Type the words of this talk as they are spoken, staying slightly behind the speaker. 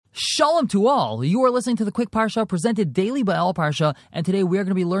Shalom to all. You are listening to the Quick Parsha presented daily by Al Parsha, and today we are going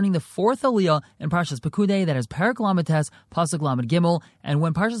to be learning the fourth Aliyah in Parshas Pekudei, that is Perek Lamed Tes, Pasuk Lamed Gimel. And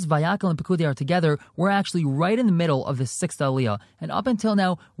when Parshas Vayakal and Pekudei are together, we're actually right in the middle of the sixth Aliyah. And up until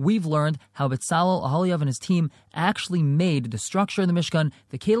now, we've learned how B'Tzalel, Aholiav, and his team actually made the structure of the Mishkan,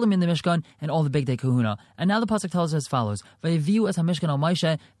 the Kelim in the Mishkan, and all the Big Day Kahuna. And now the Pasuk tells us as follows: Vayeviu es HaMishkan al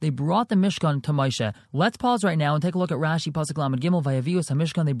Moshe, they brought the Mishkan to Moshe. Let's pause right now and take a look at Rashi, Pasuk Lamed Gimel. Vayeviu es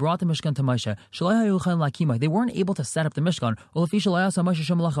HaMishkan, they brought the Mishkan to Moshe. They weren't able to set up the Mishkan.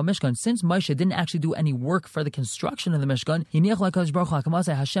 Since Moshe didn't actually do any work for the construction of the Mishkan,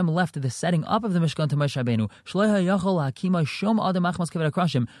 Hashem left the setting up of the Mishkan to Moshe Rabbeinu.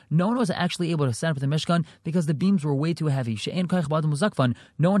 No one was actually able to set up the Mishkan because the beams were way too heavy.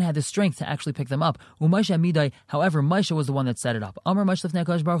 No one had the strength to actually pick them up. However, Moshe was the one that set it up.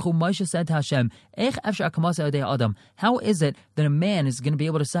 Moshe said to Hashem, how is it that a man is going to be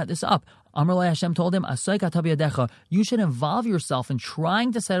able to set this up? Amrullah, Hashem told him, you should involve yourself in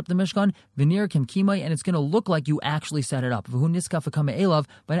trying to set up the Mishkan, and it's going to look like you actually set it up. But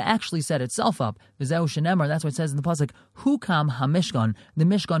it actually set itself up. That's what it says in the Pasuk, Hukam HaMishkan. The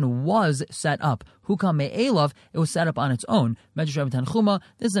Mishkan was set up. Hukam Me'elav, it was set up on its own. Medrash Rabbi Tanchuma,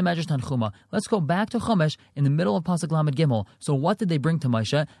 this is a Medrash Tanchuma. Let's go back to Chumash in the middle of Pasuk Lamed Gimel. So what did they bring to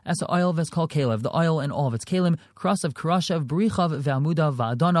Moshe? As the oil of its kol kelev, the oil and all of its kelim, cross of Karashav, Berichav, Ve'amudav,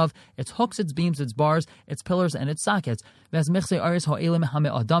 Va'adanav, its hooks, its beams, its bars, its pillars, and its sockets. And the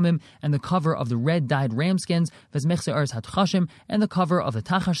cover of the red dyed ram skins, and the cover of the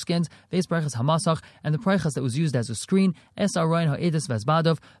tachash skins, and the preichas that was used as a screen,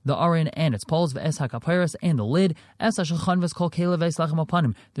 the aron and its poles, and the lid, the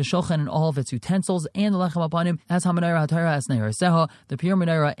shulchan and all of its utensils, and the lechem upon him, as hamanera hatayra as neiraseha, the pure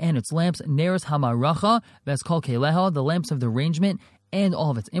menorah and its lamps, neres hamaracha, the lamps of the arrangement, and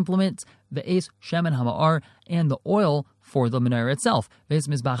all of its implements, the ace, shemen hama'ar, and the oil for the menorah itself, Veis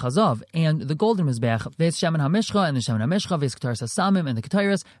Mizbach Hazav, and the golden Mizbach, Veis Shemen HaMishcha, and the Shemen HaMishcha, Veis Ketaris HaSamim, and the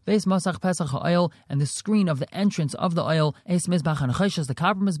Ketaris, Veis Masach Pesach HaOil, and the screen of the entrance of the oil, Eis Mizbach HaNecheshes, the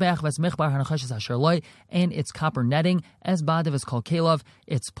copper Mizbach, Veis Michbar HaNecheshes HaSherloi, and its copper netting, Es Badav is called Kelav,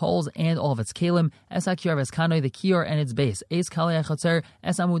 its poles and all of its Kalim, Es HaKiyar Veis Kanoi, the Kiyar and its base, Eis Kalei HaChatzer,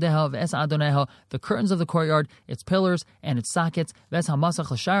 Es Amudeha, Veis Adoneha, the curtains of the courtyard, its pillars and its sockets, Veis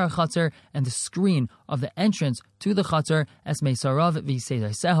HaMasach L'Shar HaChatzer, and the screen of the entrance to the Chatzar, Es Meisarav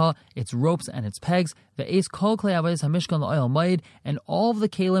V'Seiseha, its ropes and its pegs, the Eis Kol Klei Avos HaMishkan L'Oil Mayid, and all of the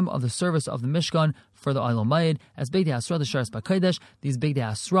Kalim of the service of the Mishkan for the Oil Mayid, as Big Day Asrad, the Sharas B'Kodesh, these Big Day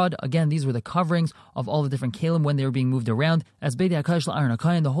Asrad, again, these were the coverings of all the different Kalim when they were being moved around, as Big Day HaKodesh L'Aaron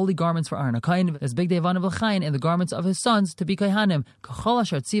HaKohen, the holy garments for Aaron HaKohen, as Big Day Vanav L'Chayin, and the garments of his sons to be Kohanim, K'chol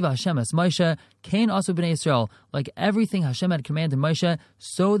Asher Tziva Hashem Es Moshe, Kain Asu B'nai Yisrael, like everything Hashem had commanded Moshe,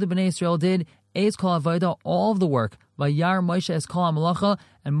 so the B'nai Yisrael did, Eis Kol Avodah, all of the work, Vayar Moshe Es Kol HaMalacha,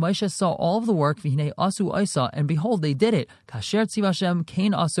 and Moshe saw all of the work, V'hinei Asu Isa, and behold, they did it. Kasher Tziv Hashem,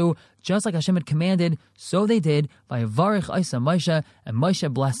 Kain Asu, just like Hashem had commanded, so they did. Vayavarich Isa Moshe, and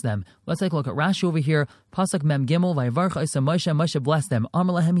Moshe blessed them. Let's take a look at Rashi over here. Pasuk Mem Gimel, Vayavarich Isa Moshe, Moshe blessed them.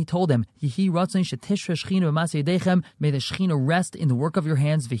 Amar Lahem, he told them, Yihi Ratzon Shetishra Shechina B'Masei Yedechem, may the Shechina rest in the work of your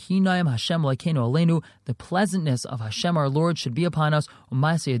hands. V'hinayim Hashem Lekeinu Aleinu, the pleasantness of Hashem our Lord should be upon us.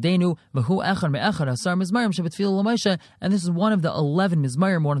 U'Masei Yedenu, V'hu Echad Me'echad Asar Mizmarim Shebetfilah L'Moshe, and this is one of the 11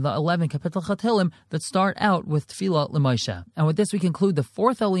 Mizmarim, one of the 11 Kapitel Chatilim that start out with Tefillah L'Moshe. And with this we conclude the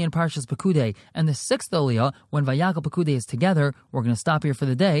fourth Aliyah in Parshas Pekudei, and the sixth Aliyah, when Vayakal Pekudei is together. We're going to stop here for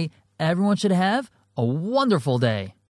the day. Everyone should have a wonderful day.